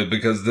about it,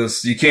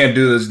 because you can't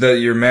do this, that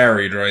you're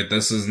married, right?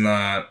 This is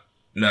not,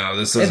 no,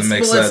 this doesn't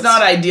make sense. It's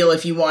not ideal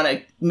if you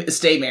want to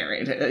stay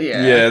married.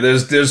 Yeah. Yeah,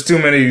 there's too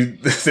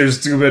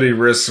many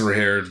risks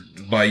here.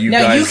 By you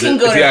now, guys, you can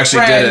go to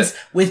friends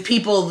with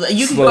people.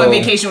 You can go on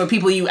vacation with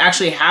people you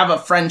actually have a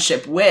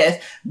friendship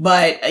with.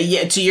 But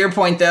to your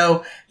point,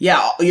 though,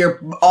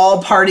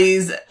 all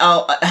parties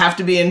have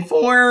to be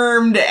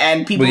informed,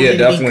 and people need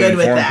to be good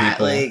with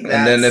that. Like,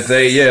 and then if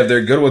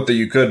they're good with it,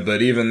 you could.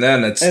 But even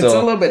then, it's still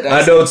a little bit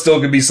dicey. I know it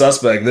still could be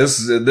suspect.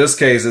 This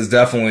case is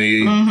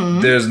definitely.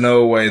 There's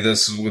no way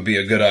this would be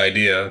a good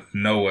idea.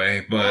 No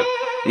way. But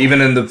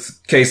even in the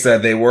case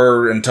that they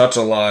were in touch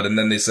a lot, and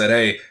then they said,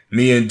 "Hey,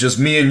 me and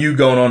you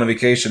going on a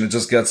vacation," it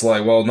just gets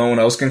like, well, no one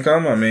else can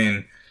come. I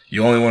mean,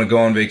 you only want to go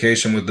on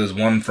vacation with this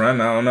one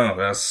friend. I don't know.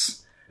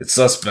 It's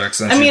suspect.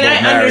 Since I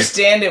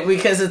understand it,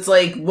 because it's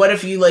like, what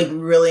if you like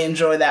really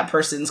enjoy that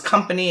person's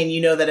company, and you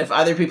know that if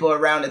other people are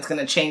around, it's going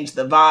to change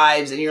the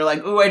vibes, and you're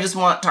like, ooh, I just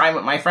want time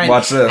with my friend.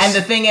 Watch this. And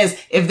the thing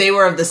is, if they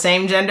were of the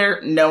same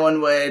gender, no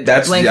one would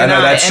blink an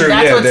eye. That's true.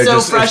 And that's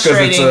what's so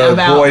frustrating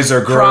about boys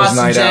or girls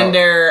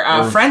cross-gender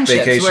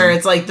friendships, where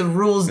it's like the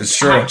rules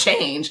have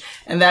changed,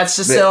 and that's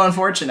just so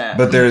unfortunate.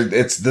 But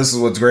this is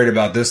what's great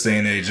about this day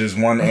and age. There's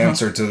one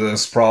answer to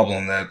this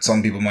problem that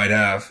some people might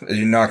have.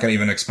 You're not going to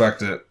even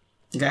expect it.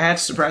 That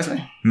surprised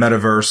me.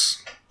 Metaverse.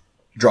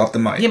 Drop the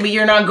mic. Yeah, but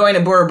you're not going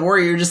to Bora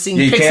Bora. You're just seeing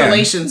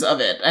pixelations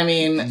of it. I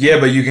mean... Yeah,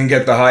 but you can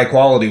get the high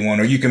quality one,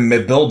 or you can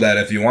build that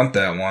if you want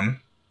that one.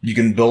 You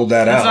can build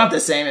that out. It's not the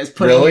same as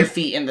putting your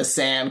feet in the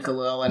sand,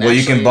 Khalil. And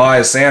you can buy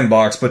a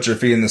sandbox, put your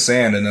feet in the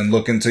sand, and then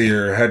look into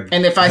your head.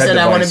 And if I said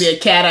I want to be a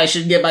cat, I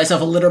should get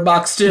myself a litter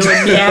box too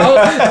and meow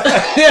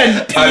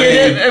and pee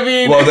in it. I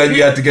mean, well, then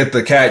you have to get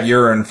the cat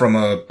urine from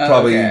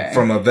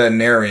from a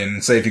veterinarian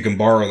and say if you can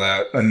borrow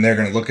that, and they're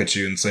going to look at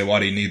you and say, "Why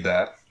do you need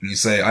that?" And you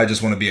say, "I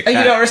just want to be a cat."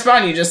 You don't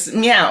respond. You just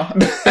meow.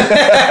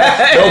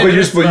 No, but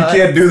you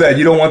can't do that.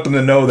 You don't want them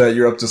to know that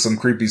you're up to some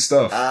creepy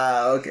stuff.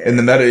 Okay. In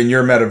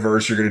your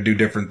metaverse, you're going to do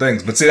different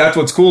things. But see, that's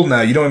what's cool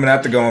now. You don't even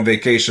have to go on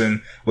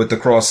vacation with the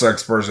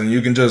cross-sex person.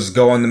 You can just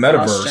go on the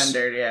metaverse.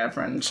 Cross-gendered,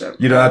 friendship.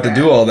 You don't have to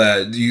do all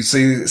that. You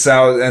see,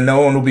 Sal, and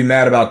no one will be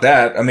mad about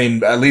that. I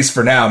mean, at least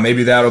for now.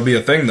 Maybe that'll be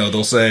a thing, though.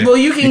 They'll say, well,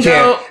 you can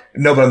go.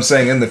 No, but I'm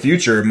saying in the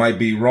future, it might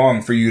be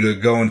wrong for you to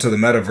go into the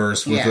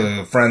metaverse with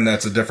a friend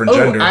that's a different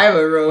gender. I have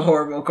a real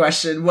horrible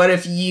question. What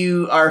if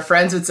you are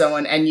friends with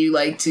someone and you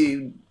like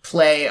to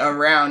play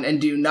around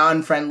and do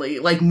non-friendly,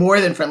 like more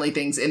than friendly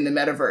things in the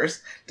metaverse?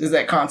 Does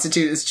that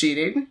constitute as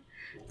cheating?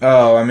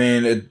 Oh, I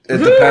mean, it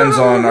depends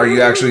on, are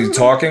you actually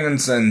talking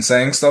and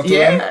saying stuff to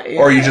them?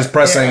 Or are you just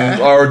pressing,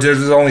 or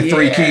there's only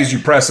 3 keys you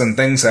press and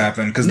things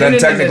happen? Because then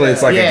technically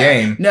it's like a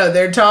game. No,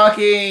 they're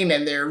talking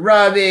and they're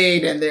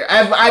rubbing and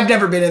I've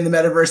never been in the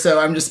metaverse, so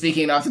I'm just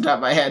speaking off the top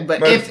of my head.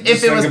 But if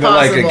it was possible,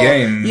 like a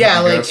game,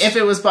 if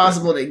it was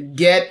possible to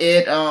get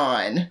it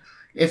on,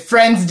 if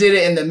friends did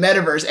it in the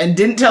metaverse and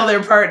didn't tell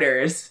their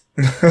partners,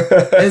 is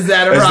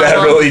that a problem? Is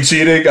that really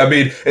cheating? I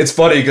mean, it's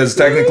funny because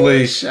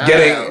technically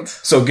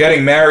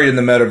getting married in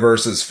the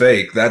metaverse is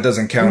fake. That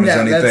doesn't count as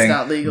anything. That's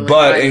not legally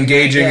but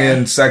engaging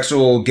in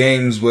sexual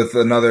games with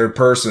another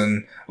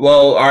person.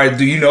 Well, all right,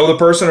 do you know the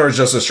person or is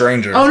just a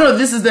stranger? Oh no,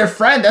 this is their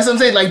friend. That's what I'm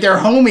saying. Like they're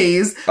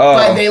homies,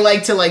 but they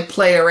like to like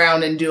play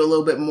around and do a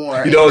little bit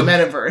more in the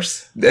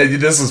metaverse.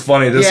 This is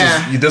funny. This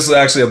is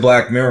actually a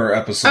Black Mirror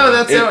episode. Oh,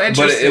 that's so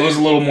interesting. But it was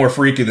a little more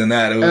freaky than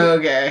that.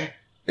 Okay.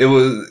 It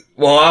was,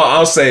 well,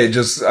 I'll say it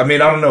just, I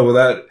mean, I don't know with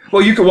that.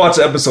 Well, you could watch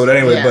the episode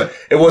anyway, but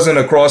it wasn't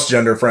a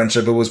cross-gender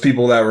friendship. It was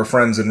people that were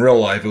friends in real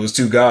life. It was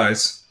 2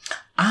 guys.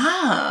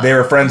 They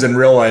were friends in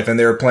real life and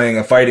they were playing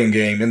a fighting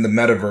game in the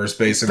metaverse,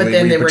 basically. But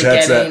then they were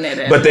getting it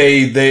in. But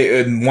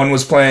they, one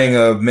was playing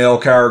a male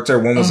character,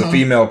 one was a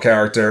female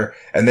character,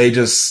 and they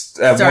just,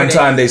 one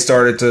time they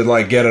started to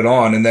like get it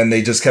on and then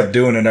they just kept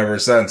doing it ever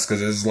since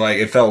because it's like,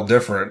 it felt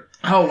different.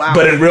 Oh wow!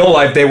 But in real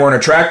life, they weren't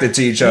attracted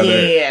to each other.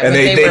 Yeah, and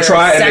they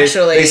try and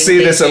they see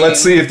this and let's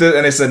see if this,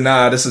 and they said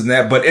nah, this is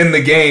that. But in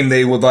the game,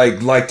 they would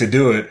like to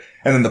do it.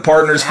 And then the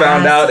partners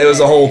found out it was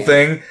a whole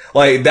thing.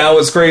 Like that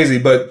was crazy.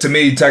 But to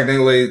me,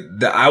 technically,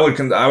 I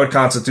would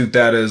constitute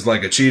that as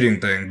like a cheating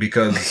thing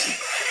because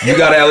you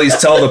got to at least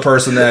tell the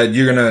person that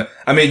you're gonna.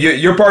 I mean,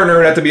 your partner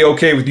would have to be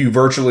okay with you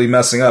virtually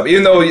messing up,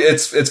 even though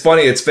it's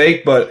funny, it's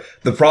fake. But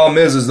the problem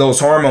is those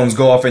hormones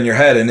go off in your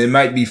head, and it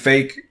might be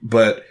fake,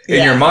 but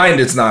in your mind,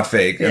 it's not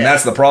fake, and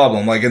that's the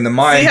problem. Like in the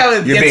mind,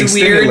 you're being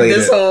stimulated.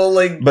 This whole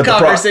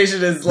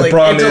conversation is like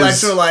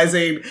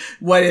intellectualizing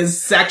what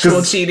is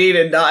sexual cheating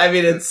and not. I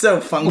mean, it's so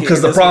funky.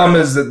 Because the problem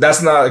is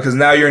that's not because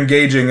now you're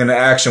engaging in an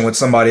action with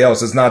somebody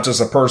else. It's not just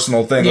a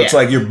personal thing. It's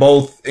like you're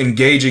both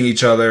engaging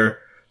each other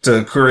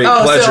to create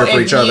pleasure for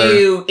each other.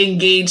 You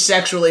engage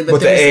sexually, but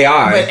with the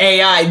AI. But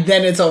AI,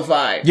 then it's all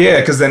fine. Yeah,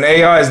 because then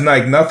AI is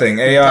like nothing.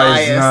 AI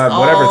is not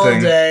whatever thing.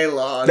 All day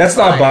long. That's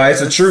not bias.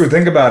 It's true.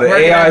 Think about it.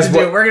 AI is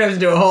we're gonna have to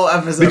do a whole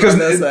episode on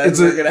this.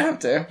 We're gonna have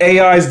to.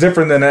 AI is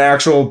different than an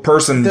actual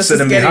person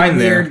sitting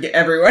behind there. Weird,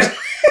 everyone.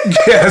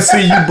 Yeah,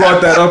 see, you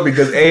brought that up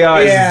because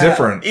AI is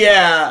different.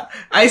 Yeah,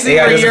 I see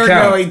AI where you're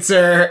count. going,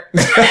 sir.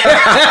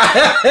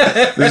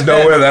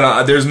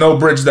 There's no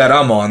bridge that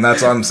I'm on.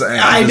 That's what I'm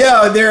saying. I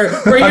know.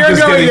 Where you're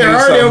going, there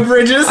are no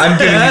bridges. I'm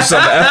giving you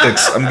some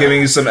ethics. I'm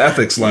giving you some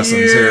ethics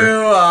lessons here.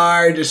 You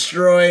are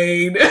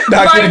destroyed.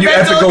 Not giving you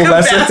ethical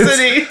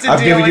lessons.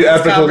 I'm giving you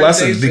ethical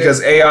lessons conversation.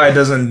 because AI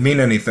doesn't mean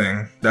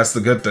anything. That's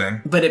the good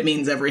thing. But it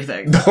means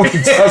everything. No,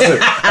 it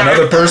doesn't.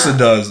 Another person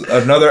does.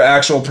 Another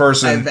actual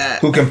person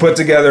who can put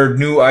together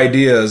new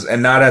ideas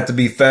and not have to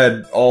be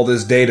fed all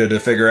this data to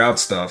figure out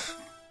stuff.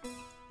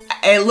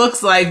 It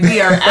looks like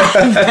we are at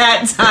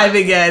that time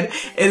again.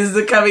 It is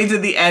coming to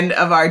the end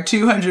of our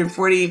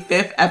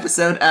 245th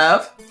episode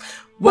of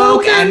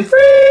Woke and Free.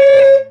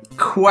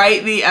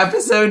 Quite the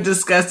episode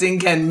discussing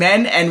can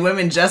men and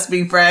women just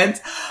be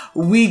friends.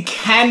 We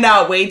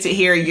cannot wait to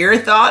hear your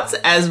thoughts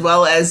as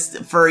well as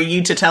for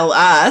you to tell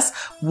us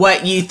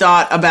what you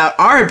thought about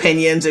our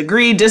opinions.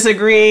 Agree,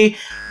 disagree,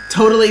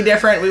 totally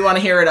different. We want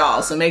to hear it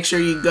all. So make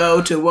sure you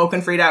go to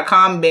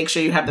wokenfree.com. Make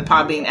sure you have the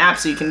Podbean app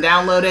so you can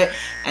download it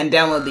and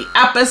download the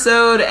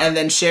episode and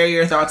then share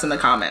your thoughts in the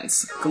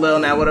comments. Khalil,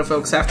 now what do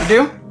folks have to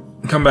do?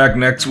 Come back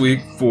next week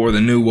for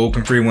the new Woke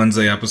and Free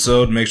Wednesday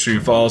episode. Make sure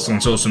you follow us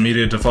on social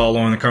media to follow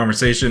on the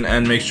conversation,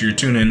 and make sure you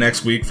tune in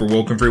next week for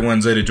Woke and Free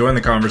Wednesday to join the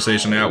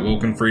conversation at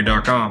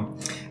wokenfree.com.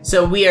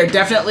 So we are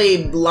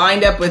definitely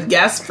lined up with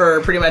guests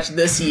for pretty much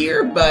this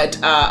year, but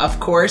of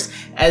course,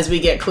 as we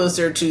get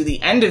closer to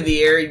the end of the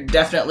year,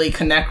 definitely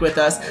connect with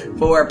us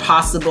for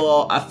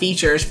possible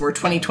features for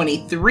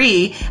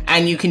 2023,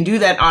 and you can do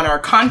that on our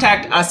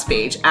Contact Us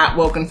page at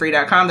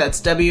wokenfree.com. That's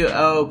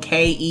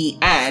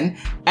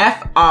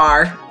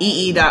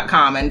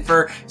WOKENFREE.com. And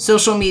for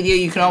social media,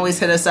 you can always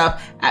hit us up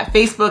at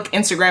Facebook,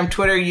 Instagram,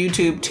 Twitter,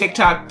 YouTube,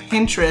 TikTok,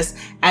 Pinterest,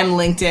 and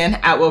LinkedIn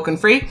at Woken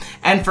Free.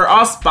 And for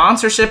all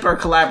sponsorship or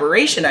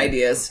collaboration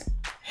ideas,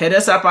 hit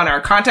us up on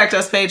our Contact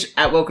Us page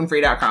at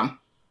wokenfree.com.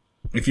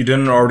 If you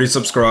didn't already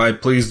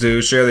subscribe, please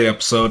do share the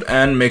episode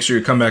and make sure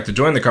you come back to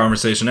join the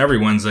conversation every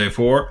Wednesday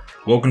for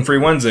Woken Free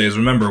Wednesdays.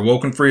 Remember,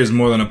 Woken Free is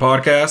more than a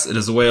podcast. It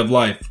is a way of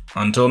life.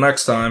 Until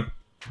next time.